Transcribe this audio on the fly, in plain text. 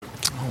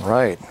All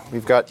right.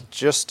 We've got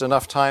just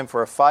enough time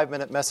for a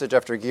 5-minute message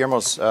after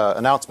Guillermo's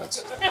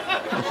announcements.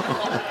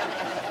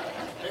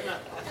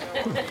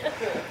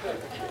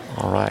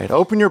 All right.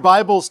 Open your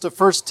Bibles to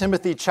 1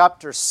 Timothy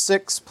chapter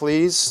 6,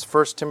 please.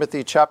 1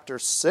 Timothy chapter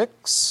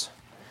 6.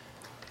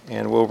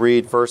 And we'll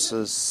read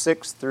verses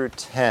 6 through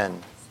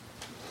 10.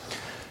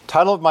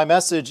 Title of my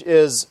message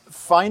is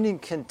Finding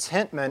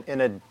Contentment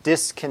in a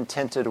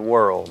Discontented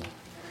World.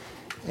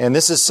 And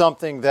this is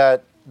something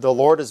that the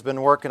Lord has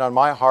been working on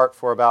my heart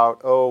for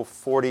about,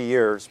 40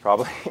 years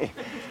probably.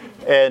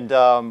 And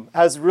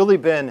has really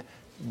been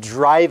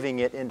driving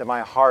it into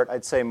my heart,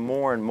 I'd say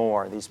more and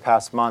more these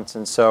past months.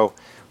 And so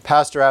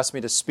Pastor asked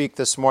me to speak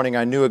this morning.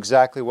 I knew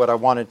exactly what I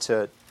wanted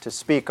to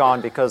speak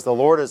on because the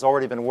Lord has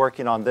already been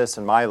working on this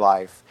in my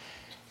life.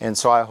 And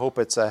so I hope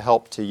it's a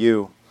help to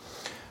you.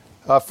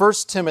 1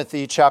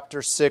 Timothy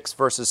chapter 6,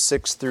 verses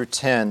 6 through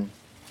 10.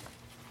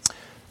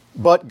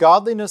 But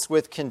godliness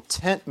with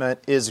contentment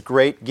is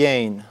great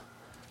gain.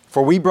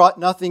 For we brought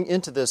nothing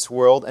into this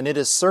world, and it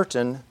is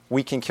certain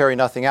we can carry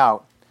nothing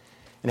out.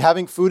 And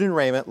having food and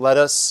raiment, let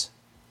us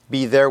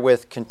be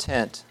therewith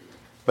content.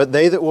 But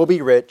they that will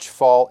be rich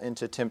fall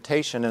into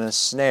temptation and a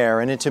snare,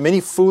 and into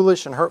many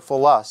foolish and hurtful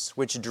lusts,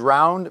 which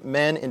drown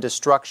men in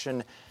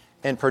destruction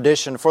and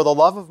perdition. For the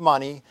love of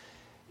money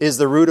is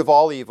the root of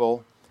all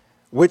evil,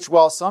 which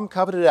while some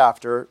coveted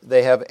after,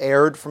 they have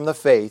erred from the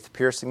faith,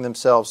 piercing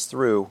themselves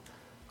through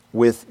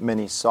with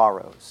many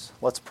sorrows.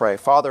 Let's pray.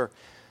 Father,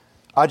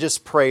 I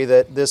just pray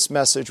that this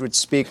message would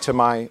speak to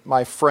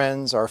my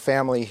friends, our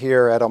family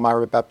here at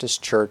Elmira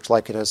Baptist Church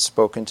like it has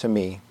spoken to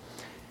me.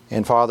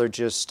 And Father,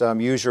 just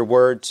use your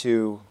word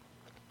to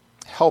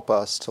help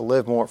us to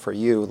live more for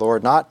you,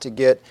 Lord, not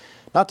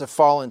to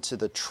fall into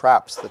the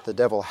traps that the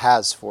devil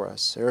has for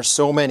us. There are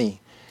so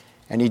many,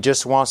 and he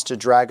just wants to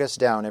drag us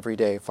down every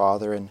day,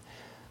 Father. And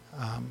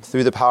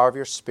through the power of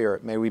your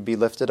Spirit, may we be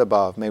lifted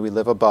above, may we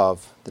live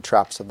above the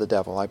traps of the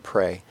devil, I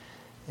pray.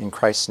 In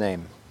Christ's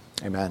name,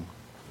 amen.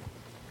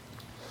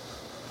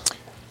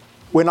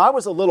 When I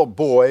was a little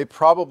boy,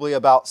 probably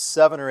about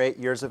 7 or 8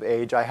 years of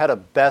age, I had a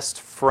best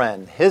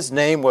friend. His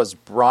name was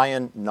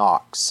Brian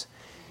Knox.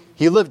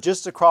 He lived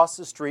just across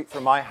the street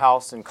from my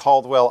house in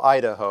Caldwell,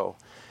 Idaho.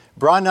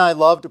 Brian and I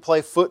loved to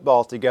play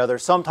football together.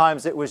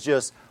 Sometimes it was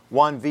just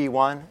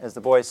 1v1, as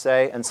the boys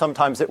say, and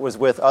sometimes it was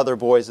with other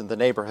boys in the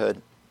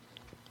neighborhood.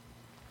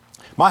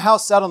 My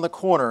house sat on the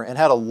corner and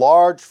had a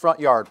large front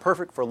yard,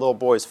 perfect for little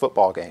boys'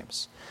 football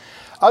games.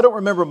 I don't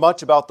remember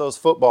much about those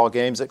football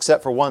games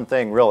except for one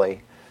thing,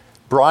 really.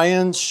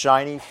 Brian's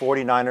shiny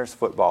 49ers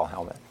football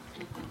helmet.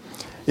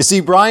 You see,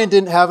 Brian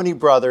didn't have any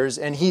brothers,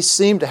 and he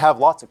seemed to have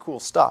lots of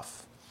cool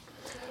stuff.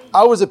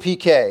 I was a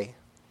PK.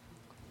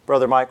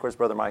 Brother Mike, where's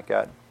Brother Mike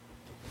at?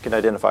 You can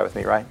identify with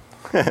me, right?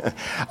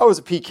 I was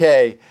a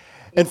PK,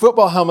 and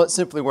football helmets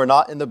simply were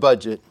not in the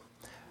budget.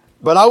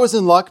 But I was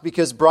in luck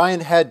because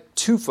Brian had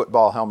 2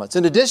 football helmets.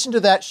 In addition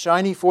to that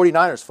shiny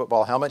 49ers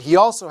football helmet, he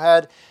also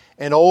had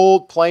an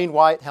old plain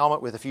white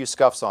helmet with a few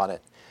scuffs on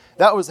it.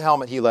 That was the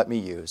helmet he let me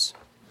use.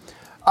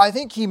 I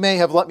think he may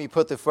have let me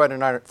put the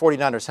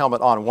 49ers helmet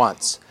on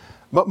once,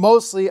 but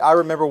mostly I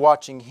remember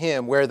watching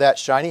him wear that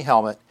shiny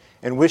helmet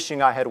and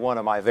wishing I had one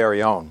of my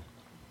very own.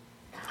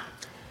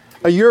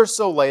 A year or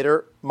so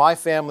later, my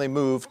family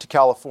moved to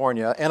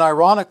California, and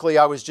ironically,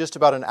 I was just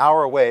about an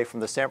hour away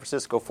from the San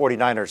Francisco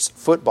 49ers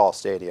football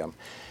stadium.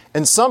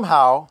 And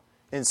somehow,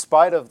 in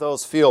spite of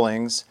those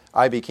feelings,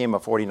 I became a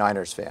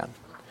 49ers fan.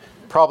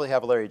 Probably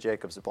have Larry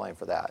Jacobs to blame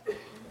for that.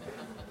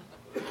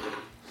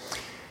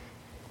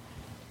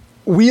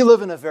 We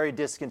live in a very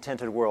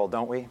discontented world,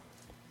 don't we?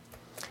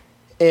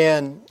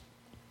 And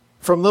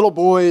from little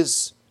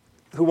boys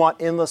who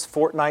want endless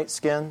Fortnite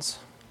skins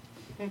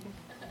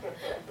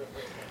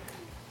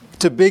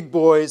to big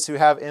boys who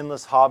have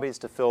endless hobbies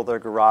to fill their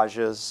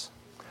garages,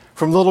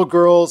 from little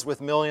girls with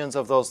millions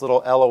of those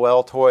little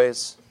LOL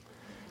toys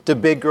to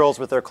big girls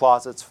with their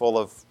closets full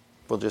of,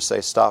 we'll just say,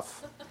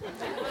 stuff.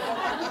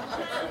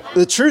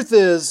 The truth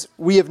is,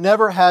 we have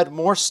never had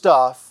more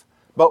stuff,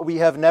 but we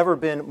have never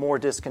been more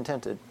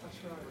discontented.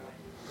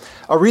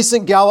 A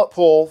recent Gallup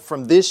poll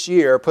from this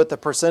year put the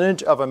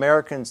percentage of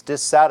Americans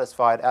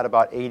dissatisfied at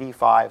about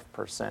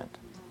 85%.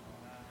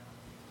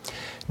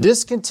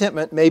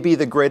 Discontentment may be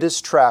the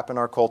greatest trap in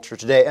our culture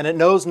today, and it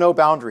knows no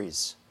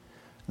boundaries.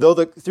 Through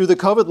the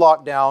COVID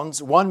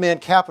lockdowns, one man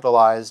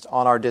capitalized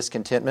on our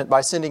discontentment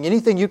by sending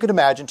anything you could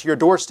imagine to your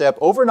doorstep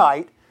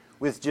overnight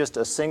with just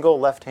a single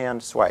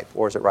left-hand swipe,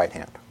 or is it right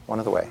hand? One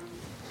of the way.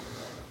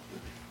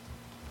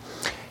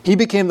 He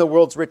became the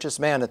world's richest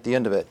man at the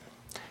end of it.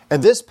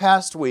 And this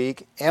past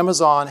week,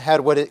 Amazon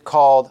had what it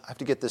called, I have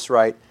to get this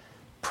right,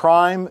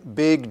 Prime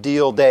Big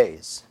Deal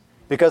Days.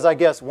 Because I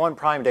guess one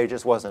Prime Day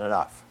just wasn't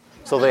enough.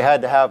 So they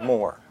had to have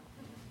more.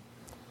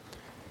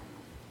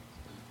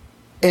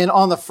 And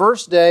on the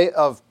first day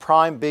of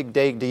Prime Big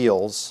Day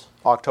deals,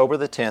 October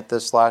the 10th,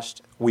 this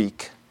last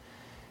week,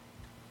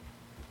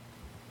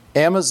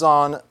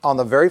 Amazon, on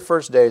the very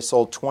first day,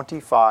 sold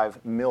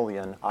 25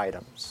 million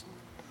items.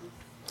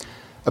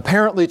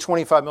 Apparently,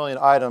 25 million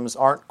items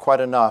aren't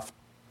quite enough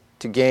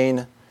to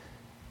gain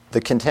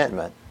the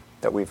contentment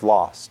that we've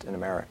lost in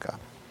America.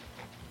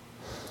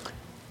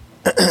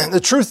 The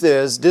truth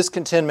is,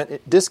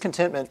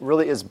 discontentment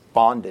really is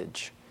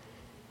bondage.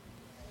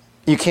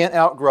 You can't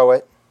outgrow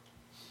it,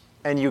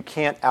 and you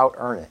can't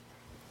out-earn it.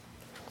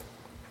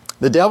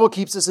 The devil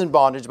keeps us in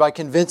bondage by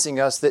convincing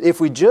us that if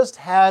we just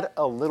had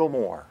a little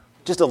more,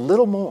 just a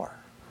little more,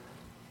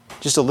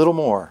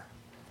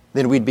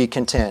 then we'd be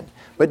content.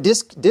 But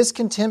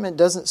discontentment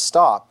doesn't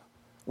stop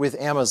with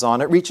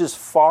Amazon. It reaches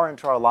far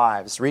into our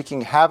lives,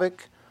 wreaking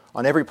havoc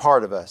on every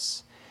part of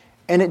us.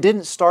 And it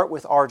didn't start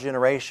with our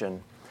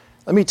generation.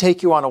 Let me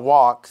take you on a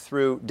walk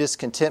through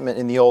discontentment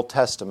in the Old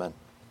Testament.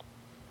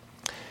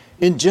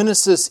 In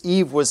Genesis,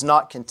 Eve was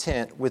not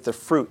content with the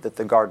fruit that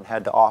the garden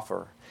had to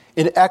offer.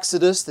 In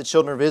Exodus, the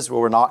children of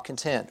Israel were not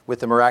content with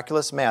the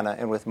miraculous manna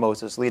and with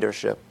Moses'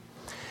 leadership.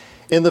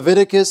 In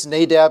Leviticus,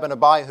 Nadab and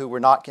Abihu were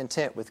not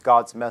content with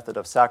God's method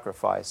of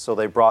sacrifice, so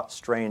they brought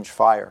strange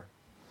fire.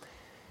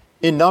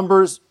 In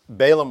Numbers,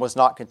 Balaam was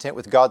not content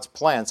with God's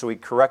plan, so he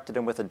corrected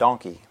him with a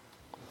donkey.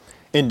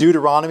 In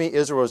Deuteronomy,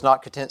 Israel was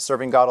not content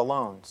serving God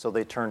alone, so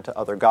they turned to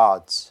other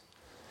gods.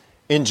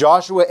 In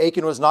Joshua,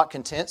 Achan was not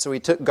content, so he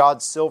took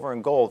God's silver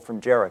and gold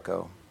from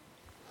Jericho.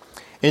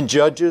 In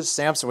Judges,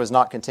 Samson was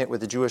not content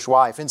with the Jewish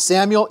wife. In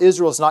Samuel,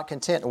 Israel was not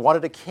content and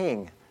wanted a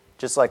king,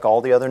 just like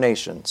all the other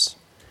nations.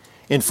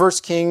 In 1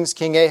 Kings,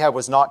 King Ahab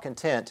was not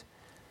content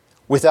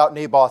without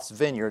Naboth's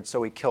vineyard,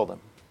 so he killed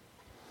him.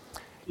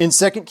 In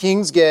 2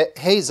 Kings,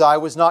 Gehazi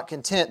was not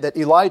content that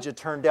Elijah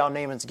turned down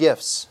Naaman's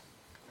gifts.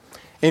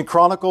 In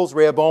Chronicles,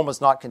 Rehoboam was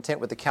not content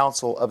with the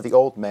counsel of the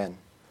old men,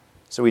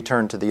 so he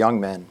turned to the young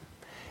men.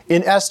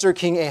 In Esther,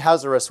 King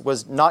Ahasuerus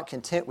was not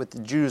content with the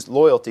Jews'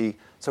 loyalty,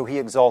 so he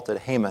exalted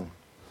Haman.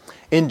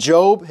 In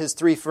Job, his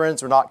three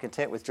friends were not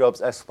content with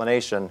Job's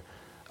explanation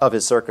of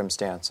his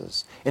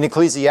circumstances. In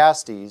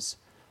Ecclesiastes,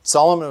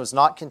 Solomon was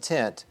not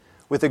content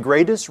with the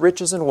greatest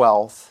riches and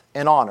wealth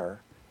and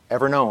honor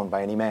ever known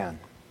by any man.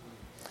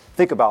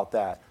 Think about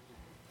that.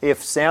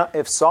 If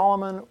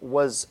Solomon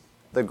was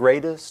the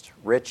greatest,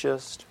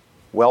 richest,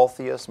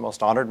 wealthiest,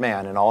 most honored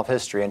man in all of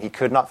history, and he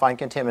could not find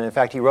contentment, in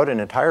fact, he wrote an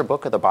entire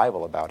book of the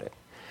Bible about it.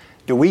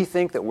 Do we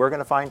think that we're going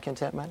to find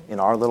contentment in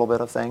our little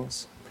bit of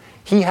things?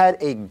 He had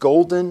a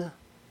golden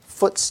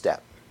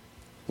footstep.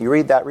 You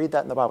read that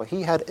in the Bible.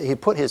 He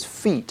put his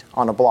feet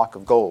on a block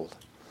of gold.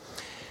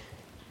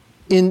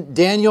 In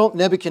Daniel,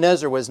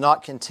 Nebuchadnezzar was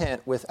not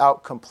content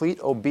without complete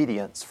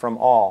obedience from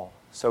all.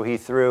 So he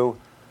threw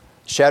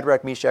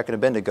Shadrach, Meshach, and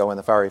Abednego in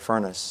the fiery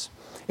furnace.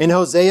 In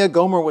Hosea,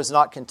 Gomer was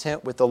not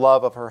content with the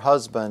love of her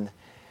husband.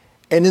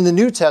 And in the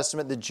New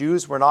Testament, the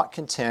Jews were not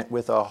content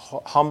with a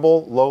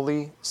humble,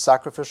 lowly,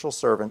 sacrificial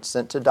servant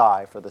sent to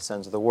die for the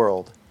sins of the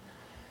world,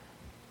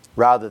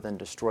 rather than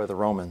destroy the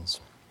Romans.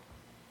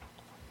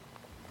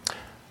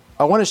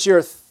 I want to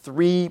share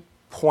 3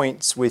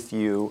 points with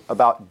you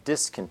about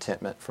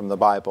discontentment from the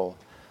Bible.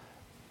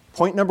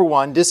 Point number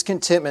 1,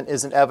 discontentment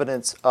is an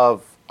evidence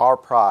of our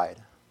pride.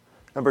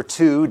 Number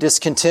 2,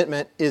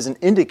 discontentment is an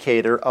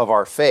indicator of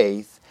our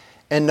faith.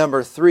 And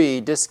number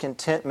 3,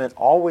 discontentment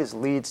always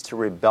leads to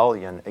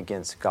rebellion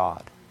against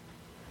God.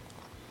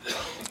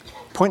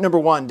 Point number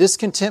 1,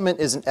 discontentment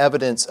is an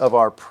evidence of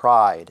our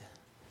pride.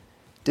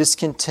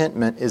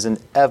 Discontentment is an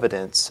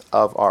evidence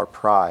of our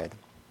pride.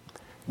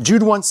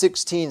 Jude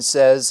 1:16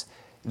 says,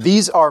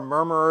 "These are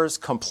murmurers,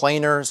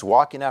 complainers,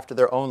 walking after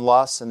their own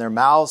lusts, and their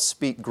mouths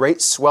speak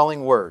great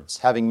swelling words,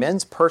 having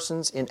men's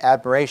persons in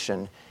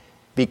admiration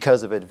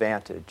because of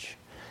advantage."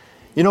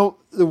 You know,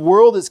 the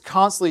world is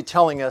constantly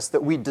telling us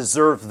that we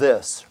deserve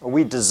this or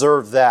we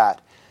deserve that.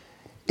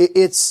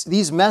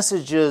 These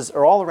messages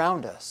are all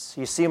around us.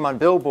 You see them on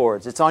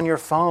billboards. It's on your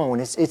phone.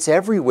 It's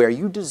everywhere.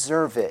 You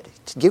deserve it.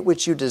 Get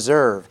what you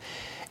deserve.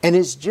 And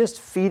it's just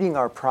feeding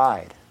our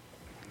pride.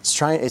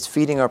 It's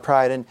feeding our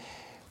pride. And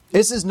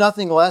this is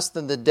nothing less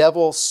than the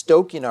devil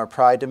stoking our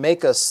pride to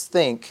make us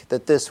think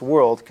that this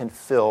world can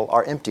fill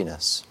our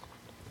emptiness.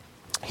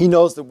 He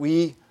knows that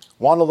we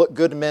want to look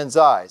good in men's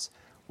eyes.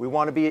 We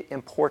want to be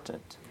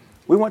important.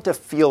 We want to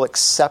feel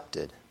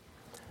accepted.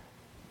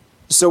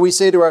 So we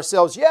say to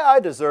ourselves, yeah, I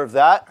deserve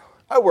that.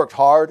 I worked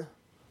hard.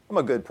 I'm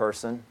a good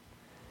person.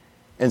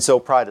 And so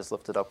pride is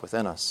lifted up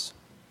within us.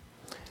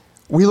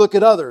 We look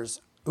at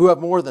others who have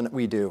more than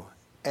we do,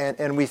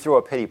 and we throw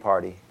a pity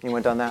party.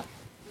 Anyone done that?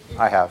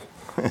 I have.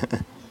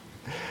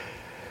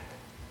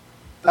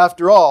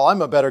 After all,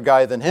 I'm a better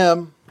guy than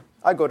him.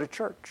 I go to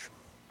church.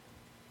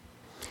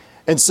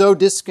 And so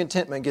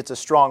discontentment gets a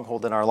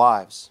stronghold in our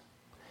lives.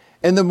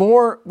 And the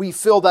more we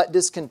fill that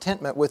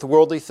discontentment with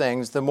worldly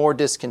things, the more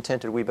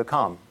discontented we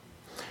become.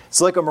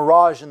 It's like a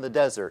mirage in the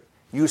desert.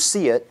 You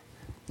see it,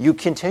 you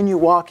continue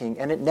walking,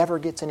 and it never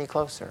gets any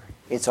closer.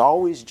 It's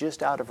always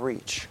just out of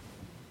reach.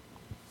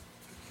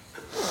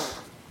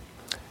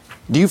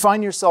 Do you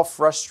find yourself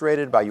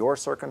frustrated by your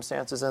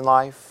circumstances in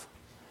life,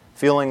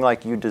 feeling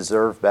like you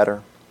deserve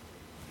better?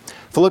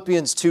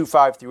 Philippians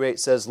 2:5-8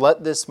 says,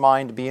 "Let this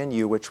mind be in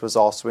you, which was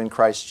also in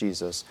Christ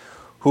Jesus,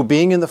 who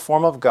being in the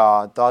form of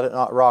God, thought it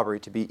not robbery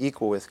to be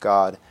equal with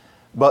God,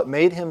 but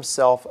made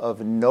himself of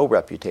no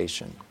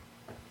reputation,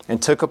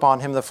 and took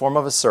upon him the form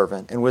of a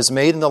servant, and was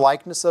made in the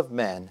likeness of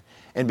men.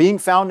 And being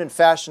found in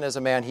fashion as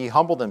a man, he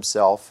humbled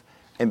himself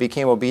and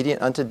became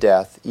obedient unto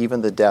death,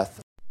 even the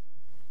death.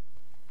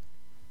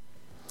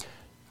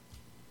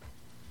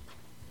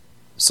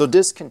 So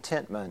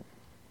discontentment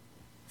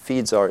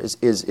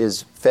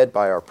is fed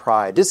by our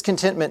pride.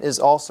 Discontentment is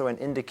also an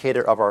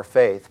indicator of our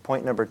faith.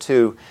 Point number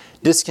 2,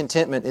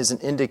 discontentment is an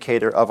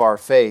indicator of our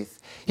faith.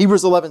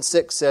 Hebrews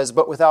 11:6 says,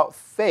 "But without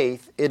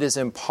faith it is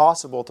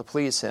impossible to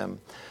please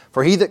him.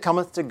 For he that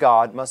cometh to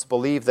God must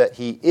believe that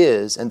he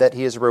is, and that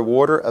he is a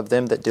rewarder of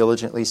them that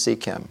diligently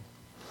seek him."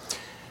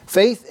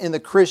 Faith in the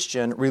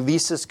Christian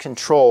releases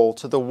control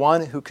to the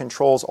one who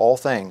controls all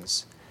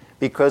things,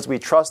 because we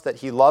trust that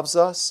he loves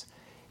us,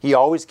 he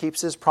always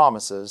keeps his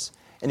promises,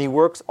 and he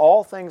works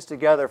all things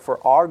together for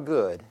our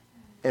good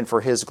and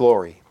for his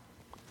glory.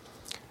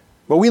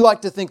 But we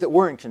like to think that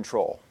we're in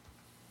control.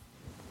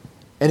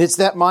 And it's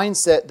that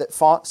mindset that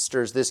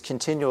fosters this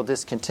continual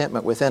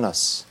discontentment within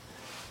us.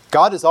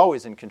 God is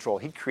always in control.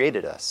 He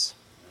created us.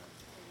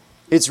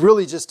 It's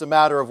really just a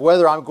matter of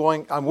whether I'm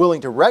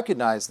willing to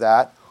recognize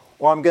that,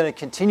 or I'm going to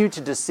continue to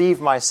deceive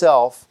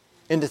myself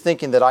into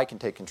thinking that I can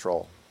take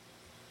control.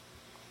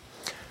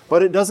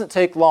 But it doesn't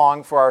take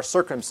long for our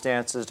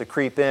circumstances to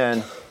creep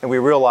in and we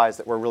realize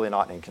that we're really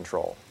not in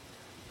control.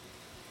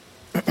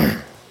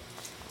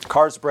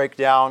 Cars break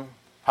down,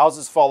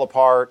 houses fall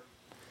apart,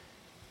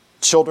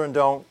 children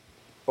don't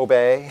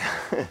obey,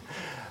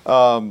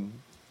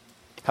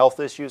 health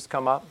issues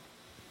come up.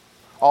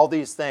 All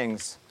these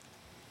things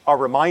are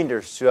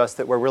reminders to us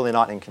that we're really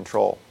not in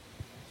control.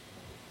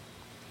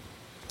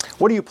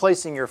 What are you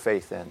placing your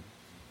faith in?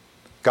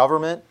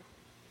 Government?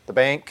 The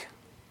bank?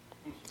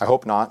 I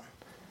hope not.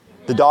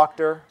 The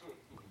doctor?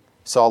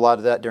 Saw a lot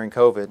of that during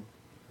COVID.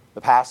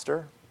 The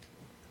pastor?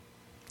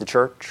 The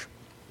church?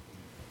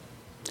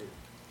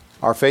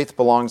 Our faith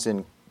belongs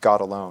in God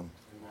alone.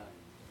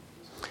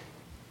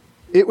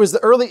 It was the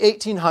early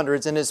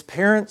 1800s, and his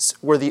parents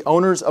were the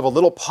owners of a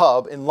little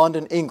pub in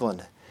London,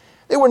 England.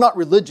 They were not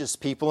religious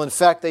people. In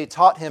fact, they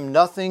taught him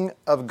nothing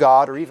of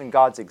God or even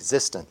God's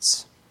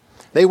existence.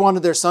 They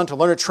wanted their son to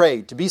learn a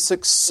trade, to be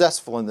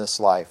successful in this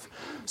life.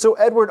 So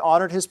Edward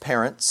honored his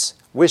parents'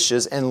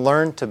 wishes and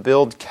learned to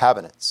build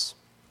cabinets.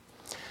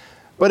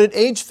 But at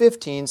age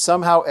 15,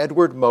 somehow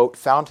Edward Mote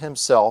found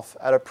himself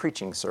at a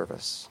preaching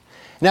service.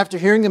 And after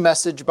hearing a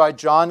message by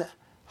John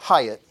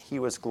Hyatt, he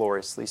was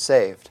gloriously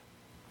saved.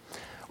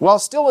 While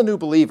still a new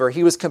believer,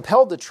 he was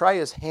compelled to try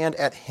his hand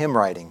at hymn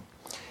writing.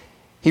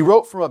 He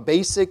wrote from a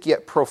basic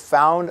yet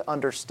profound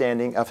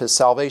understanding of his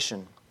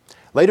salvation.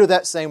 Later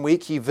that same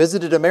week, he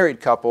visited a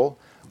married couple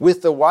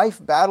with the wife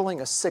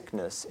battling a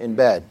sickness in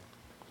bed.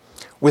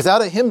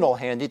 Without a hymnal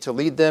handy to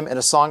lead them in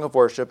a song of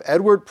worship,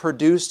 Edward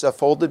produced a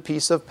folded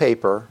piece of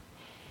paper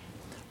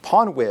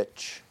upon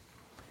which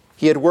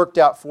he had worked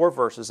out 4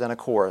 verses and a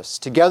chorus.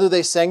 Together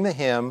they sang the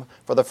hymn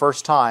for the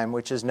first time,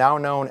 which is now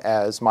known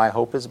as "My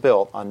Hope is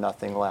Built on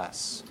Nothing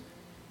Less."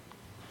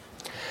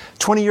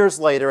 20 years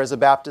later, as a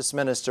Baptist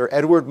minister,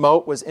 Edward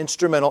Mote was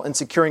instrumental in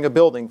securing a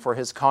building for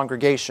his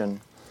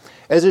congregation.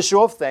 As a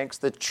show of thanks,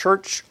 the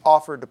church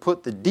offered to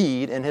put the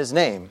deed in his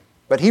name,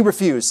 but he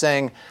refused,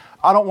 saying,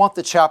 "I don't want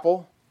the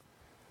chapel.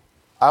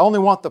 I only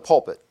want the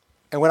pulpit.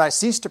 And when I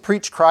cease to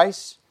preach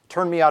Christ,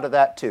 turn me out of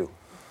that too."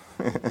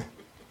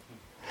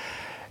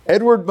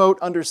 Edward Mote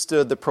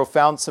understood the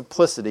profound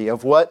simplicity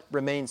of what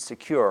remains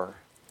secure,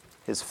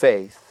 his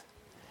faith,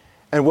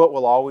 and what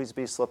will always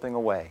be slipping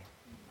away,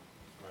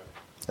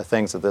 the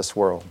things of this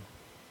world.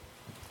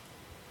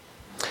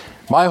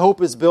 My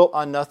hope is built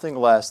on nothing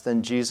less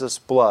than Jesus'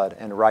 blood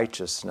and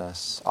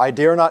righteousness. I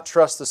dare not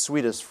trust the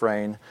sweetest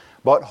frame,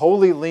 but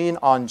wholly lean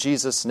on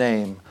Jesus'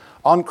 name.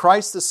 On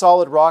Christ the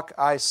solid rock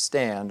I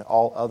stand,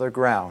 all other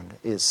ground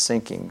is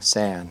sinking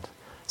sand.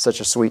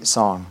 Such a sweet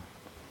song.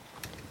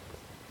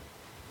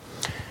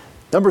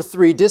 Number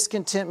 3,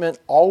 discontentment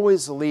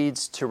always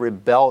leads to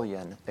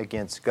rebellion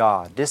against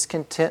God.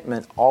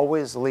 Discontentment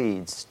always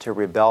leads to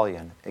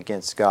rebellion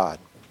against God.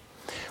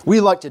 We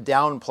like to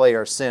downplay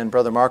our sin.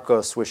 Brother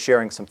Marcos was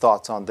sharing some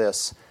thoughts on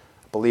this,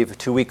 I believe,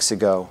 2 weeks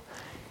ago.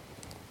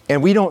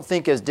 And we don't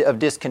think of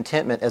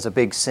discontentment as a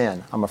big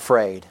sin, I'm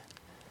afraid.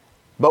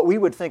 But we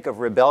would think of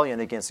rebellion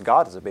against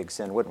God as a big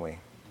sin, wouldn't we?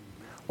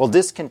 Well,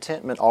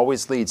 discontentment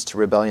always leads to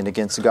rebellion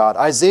against God.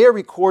 Isaiah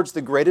records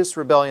the greatest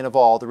rebellion of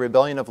all, the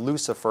rebellion of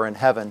Lucifer in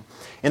heaven.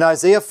 In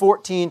Isaiah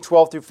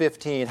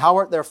 14:12-15, "How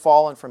art thou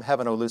fallen from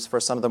heaven, O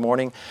Lucifer, son of the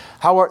morning?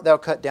 How art thou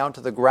cut down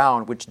to the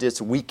ground, which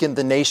didst weaken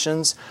the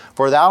nations?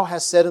 For thou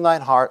hast said in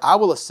thine heart, I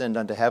will ascend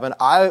unto heaven.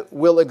 I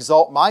will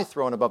exalt my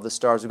throne above the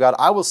stars of God.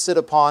 I will sit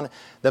upon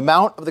the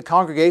mount of the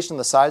congregation on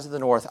the sides of the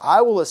north.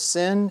 I will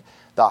ascend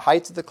the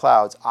heights of the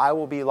clouds. I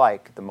will be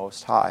like the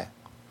Most High.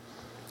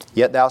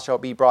 Yet thou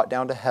shalt be brought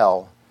down to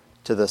hell,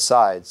 to the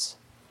sides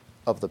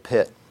of the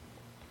pit."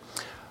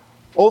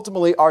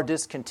 Ultimately, our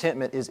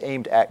discontentment is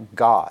aimed at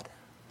God.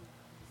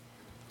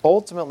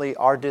 Ultimately,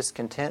 our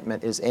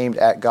discontentment is aimed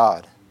at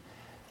God.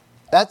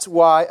 That's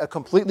why a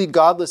completely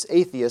godless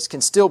atheist can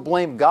still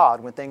blame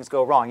God when things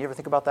go wrong. You ever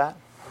think about that?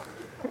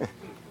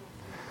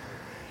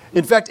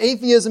 In fact,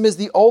 atheism is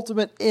the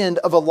ultimate end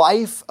of a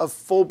life of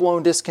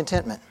full-blown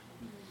discontentment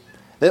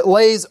that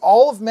lays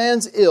all of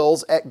man's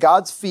ills at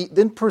God's feet,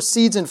 then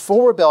proceeds in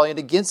full rebellion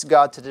against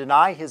God to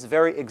deny His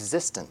very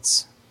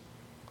existence.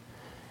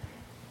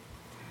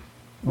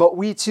 But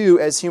we too,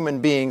 as human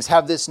beings,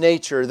 have this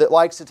nature that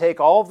likes to take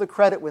all of the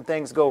credit when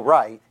things go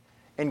right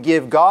and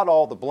give God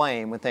all the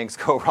blame when things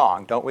go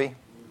wrong, don't we?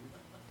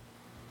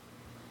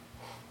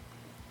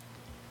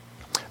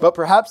 But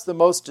perhaps the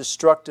most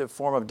destructive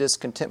form of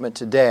discontentment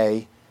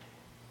today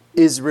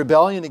is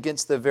rebellion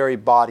against the very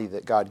body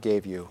that God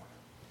gave you.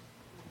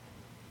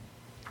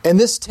 And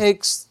this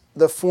takes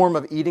the form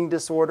of eating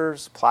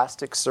disorders,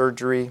 plastic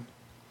surgery,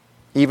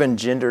 even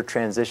gender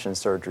transition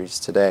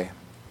surgeries today.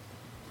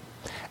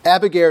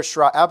 Abigail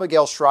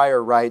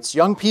Schreier writes,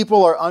 "Young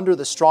people are under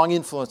the strong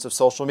influence of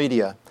social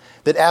media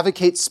that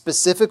advocates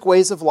specific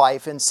ways of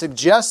life and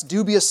suggests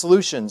dubious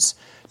solutions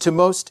to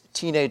most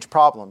teenage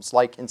problems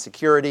like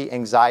insecurity,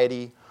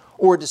 anxiety,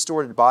 or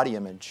distorted body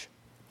image.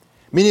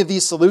 Many of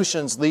these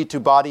solutions lead to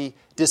body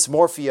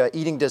dysmorphia,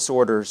 eating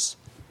disorders,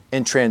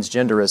 and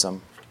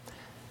transgenderism.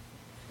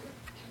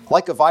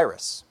 Like a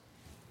virus."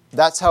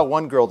 That's how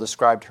one girl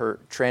described her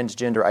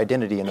transgender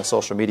identity in a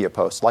social media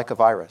post, like a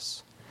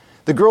virus.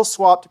 The girl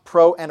swapped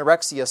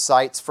pro-anorexia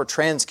sites for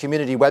trans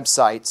community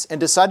websites and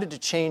decided to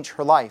change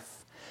her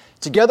life.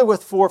 Together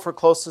with 4 of her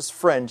closest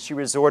friends, she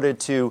resorted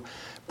to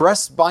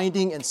breast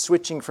binding and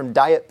switching from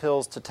diet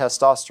pills to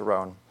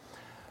testosterone.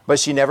 But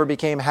she never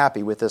became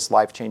happy with this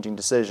life-changing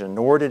decision,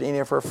 nor did any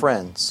of her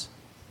friends.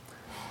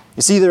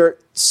 You see, they're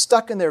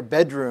stuck in their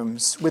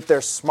bedrooms with their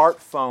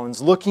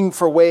smartphones, looking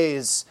for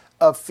ways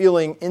of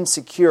feeling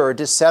insecure or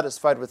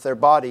dissatisfied with their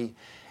body.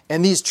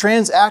 And these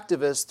trans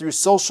activists, through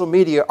social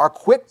media, are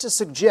quick to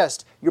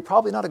suggest you're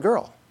probably not a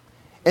girl.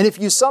 And if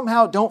you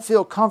somehow don't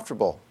feel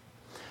comfortable,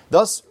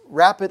 thus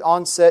rapid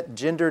onset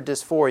gender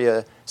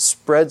dysphoria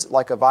spreads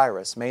like a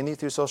virus, mainly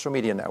through social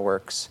media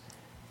networks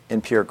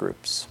and peer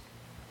groups.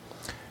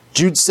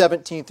 Jude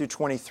 17 through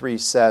 23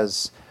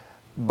 says,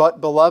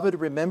 "But, beloved,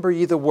 remember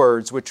ye the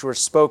words which were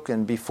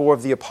spoken before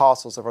of the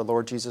apostles of our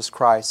Lord Jesus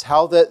Christ,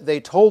 how that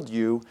they told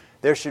you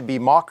there should be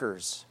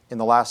mockers in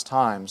the last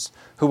times,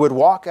 who would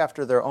walk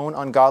after their own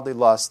ungodly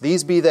lusts.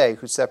 These be they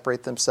who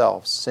separate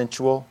themselves,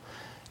 sensual,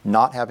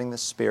 not having the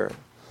Spirit.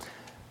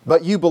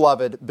 But you,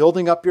 beloved,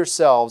 building up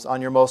yourselves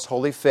on your most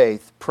holy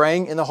faith,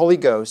 praying in the Holy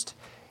Ghost,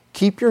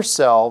 keep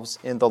yourselves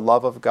in the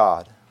love of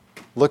God,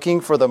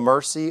 looking for the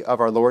mercy of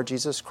our Lord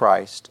Jesus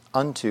Christ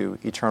unto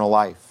eternal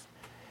life.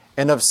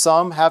 And of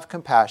some have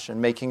compassion,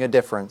 making a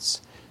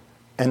difference,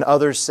 and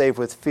others save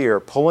with fear,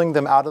 pulling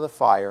them out of the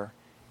fire,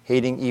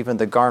 hating even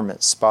the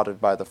garments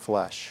spotted by the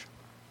flesh."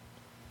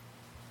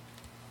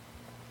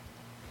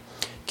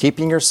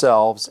 Keeping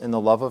yourselves in the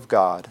love of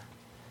God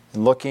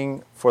and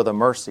looking for the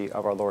mercy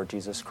of our Lord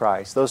Jesus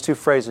Christ. Those 2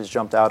 phrases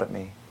jumped out at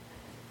me.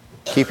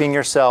 Keeping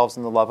yourselves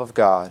in the love of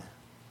God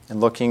and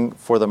looking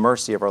for the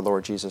mercy of our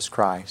Lord Jesus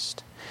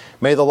Christ.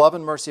 May the love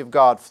and mercy of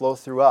God flow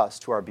through us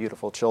to our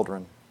beautiful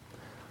children,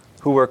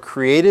 who were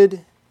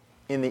created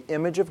in the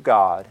image of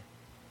God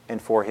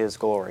and for His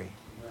glory.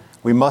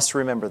 We must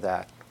remember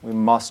that. We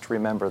must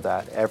remember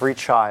that. Every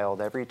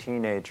child, every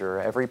teenager,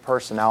 every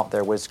person out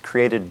there was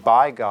created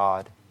by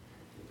God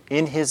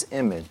in His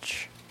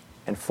image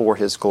and for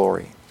His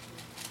glory.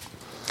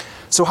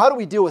 So how do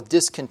we deal with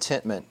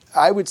discontentment?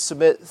 I would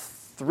submit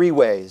 3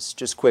 ways,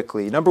 just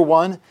quickly. Number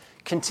 1,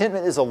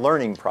 contentment is a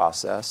learning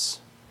process.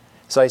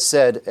 As I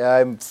said,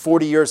 I'm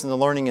 40 years in the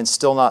learning and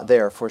still not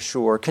there for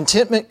sure.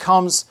 Contentment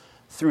comes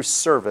through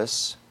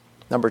service,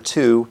 number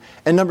 2.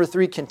 And number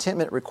 3,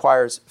 contentment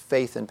requires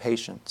faith and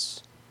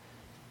patience.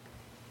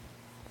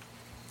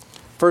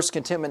 First,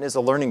 contentment is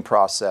a learning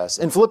process.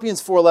 In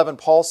Philippians 4:11,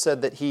 Paul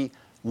said that he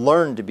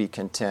learned to be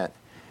content.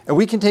 And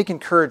we can take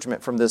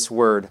encouragement from this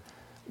word,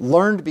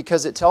 learned,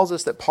 because it tells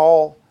us that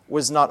Paul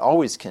was not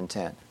always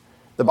content.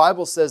 The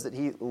Bible says that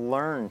he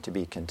learned to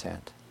be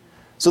content.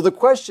 So the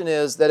question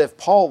is that if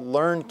Paul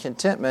learned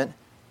contentment,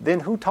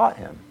 then who taught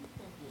him?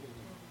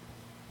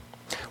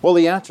 Well,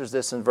 he answers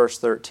this in verse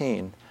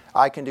 13.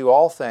 "I can do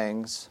all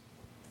things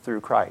through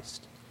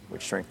Christ,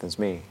 which strengthens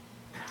me."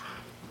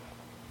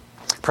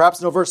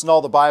 Perhaps no verse in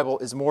all the Bible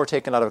is more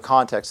taken out of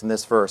context than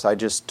this verse. I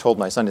just told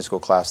my Sunday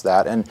school class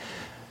that. And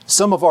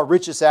some of our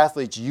richest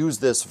athletes use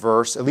this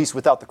verse, at least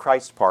without the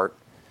Christ part,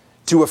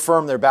 to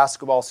affirm their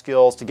basketball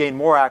skills, to gain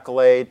more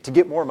accolade, to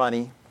get more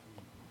money.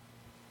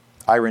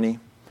 Irony.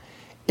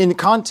 In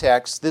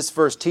context, this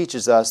verse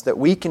teaches us that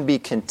we can be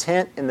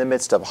content in the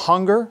midst of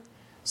hunger,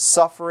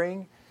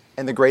 suffering,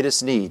 and the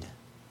greatest need,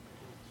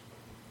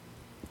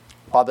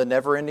 by the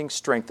never-ending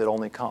strength that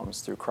only comes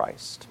through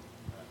Christ.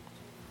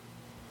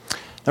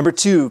 Number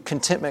 2,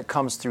 contentment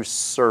comes through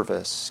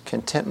service.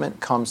 Contentment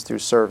comes through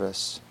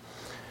service.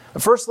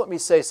 First, let me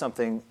say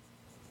something.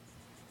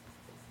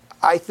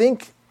 I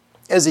think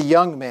as a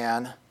young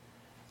man,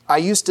 I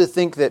used to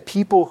think that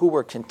people who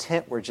were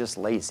content were just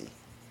lazy.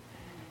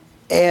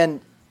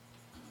 And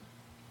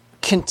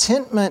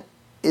contentment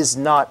is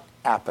not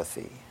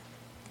apathy.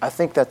 I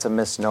think that's a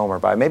misnomer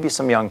by maybe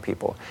some young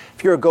people.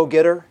 If you're a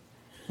go-getter,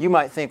 you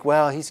might think,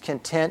 well, he's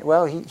content.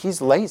 Well,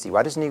 he's lazy.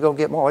 Why doesn't he go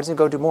get more? Why doesn't he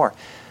go do more?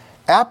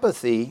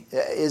 Apathy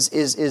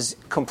is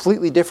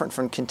completely different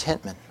from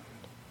contentment.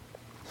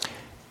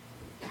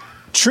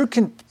 True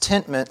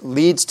contentment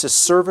leads to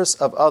service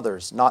of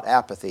others, not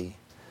apathy.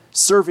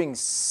 Serving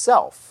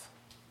self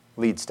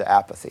leads to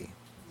apathy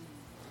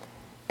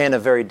and a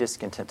very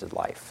discontented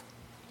life.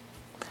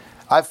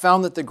 I've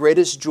found that the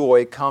greatest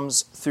joy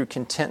comes through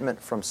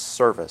contentment from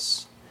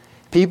service.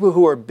 People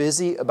who are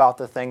busy about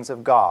the things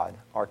of God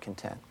are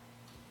content.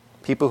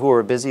 People who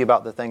are busy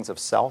about the things of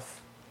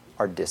self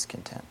are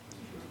discontent.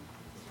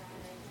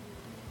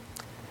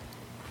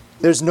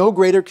 There's no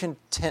greater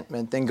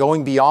contentment than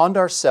going beyond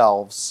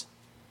ourselves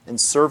and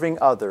serving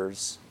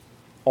others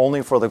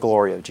only for the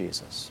glory of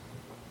Jesus.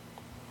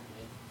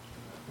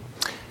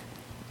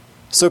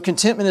 So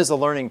contentment is a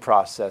learning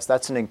process.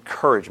 That's an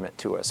encouragement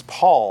to us.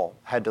 Paul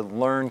had to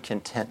learn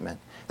contentment.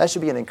 That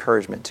should be an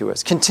encouragement to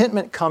us.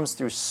 Contentment comes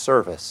through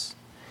service.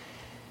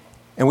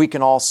 And we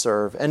can all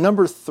serve. And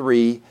number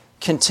 3,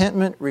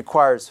 contentment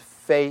requires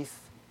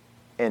faith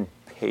and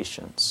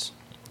patience.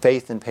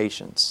 Faith and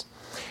patience.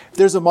 If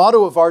there's a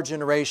motto of our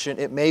generation,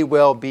 it may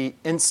well be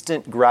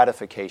instant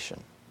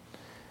gratification.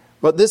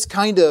 But this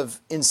kind of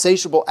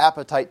insatiable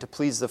appetite to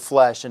please the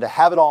flesh and to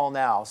have it all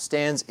now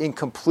stands in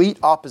complete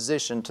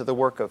opposition to the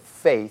work of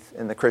faith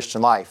in the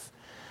Christian life.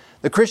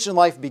 The Christian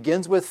life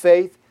begins with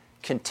faith,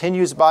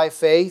 continues by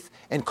faith,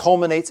 and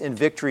culminates in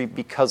victory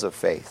because of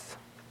faith.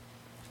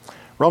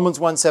 Romans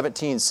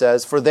 1:17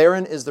 says, "For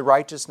therein is the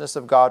righteousness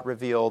of God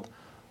revealed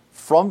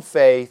from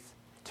faith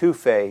to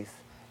faith,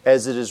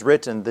 as it is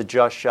written, the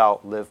just shall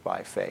live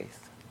by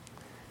faith."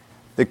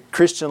 The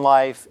Christian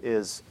life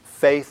is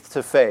faith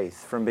to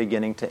faith from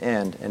beginning to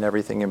end and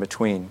everything in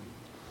between.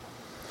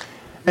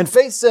 And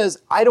faith says,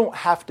 I don't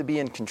have to be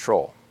in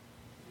control.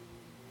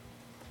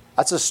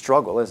 That's a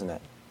struggle, isn't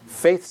it?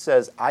 Faith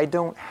says, I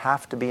don't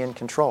have to be in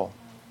control.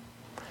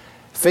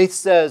 Faith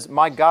says,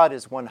 my God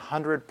is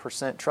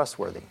 100%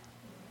 trustworthy.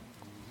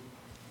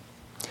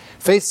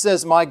 Faith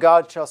says, my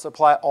God shall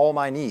supply all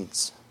my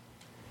needs.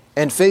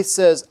 And faith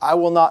says, I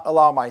will not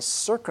allow my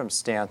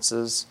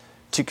circumstances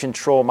to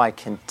control my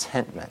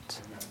contentment.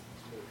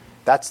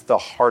 That's the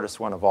hardest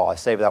one of all. I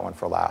saved that one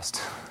for last.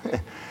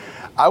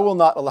 I will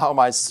not allow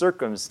my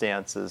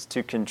circumstances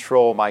to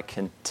control my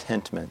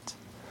contentment.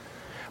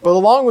 But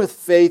along with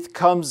faith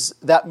comes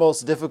that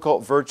most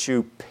difficult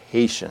virtue,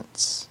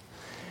 patience.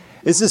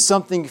 This is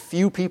something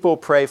few people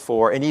pray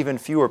for and even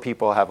fewer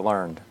people have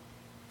learned.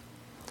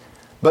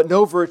 But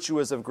no virtue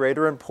is of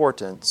greater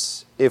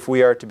importance if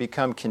we are to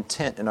become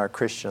content in our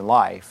Christian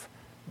life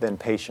than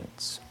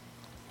patience.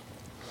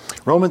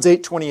 Romans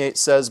 8:28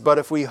 says, "But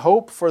if we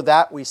hope for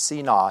that we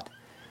see not,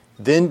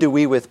 then do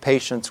we with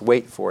patience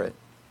wait for it."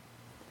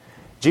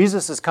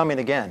 Jesus is coming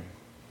again.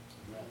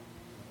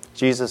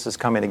 Jesus is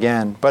coming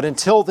again. But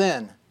until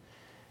then,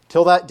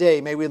 till that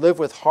day, may we live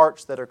with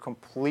hearts that are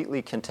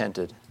completely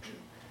contented,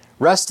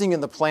 resting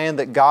in the plan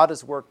that God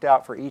has worked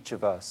out for each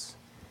of us.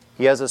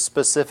 He has a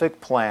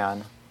specific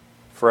plan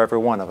for every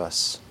one of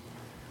us.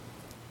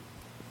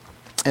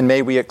 And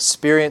may we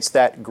experience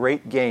that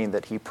great gain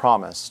that He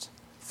promised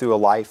through a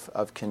life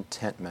of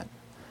contentment.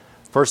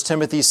 1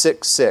 Timothy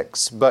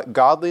 6:6, "But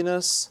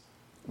godliness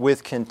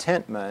with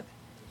contentment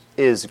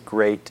is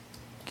great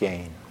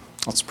gain."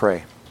 Let's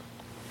pray.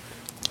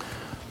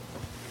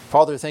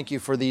 Father, thank you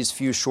for these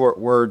few short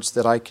words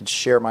that I could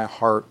share my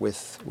heart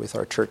with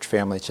our church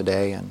family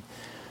today. And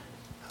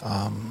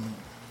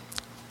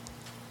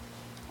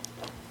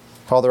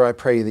Father, I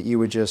pray that you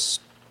would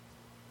just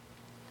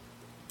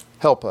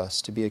help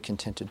us to be a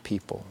contented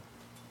people.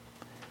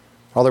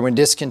 Father, when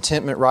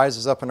discontentment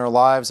rises up in our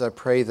lives, I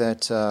pray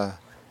that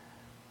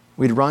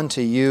we'd run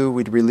to you,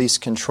 we'd release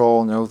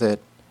control, know that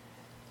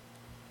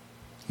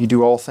you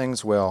do all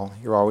things well,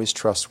 you're always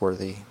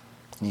trustworthy,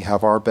 and you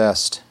have our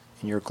best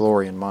in your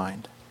glory in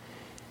mind.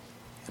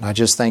 And I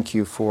just thank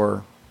you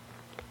for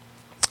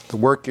the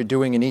work you're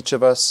doing in each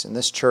of us in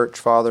this church,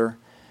 Father.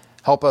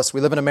 Help us.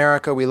 We live in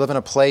America. We live in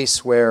a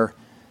place where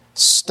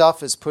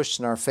stuff is pushed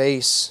in our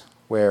face,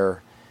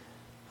 where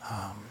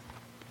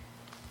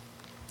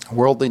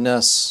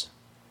worldliness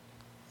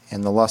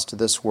and the lust of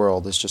this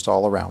world is just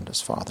all around us,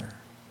 Father.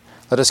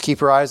 Let us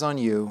keep our eyes on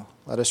you.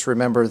 Let us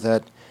remember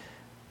that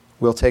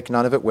we'll take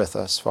none of it with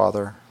us,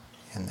 Father,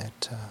 and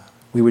that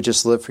we would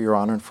just live for your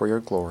honor and for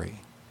your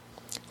glory.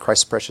 In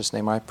Christ's precious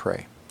name I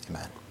pray.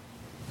 Amen.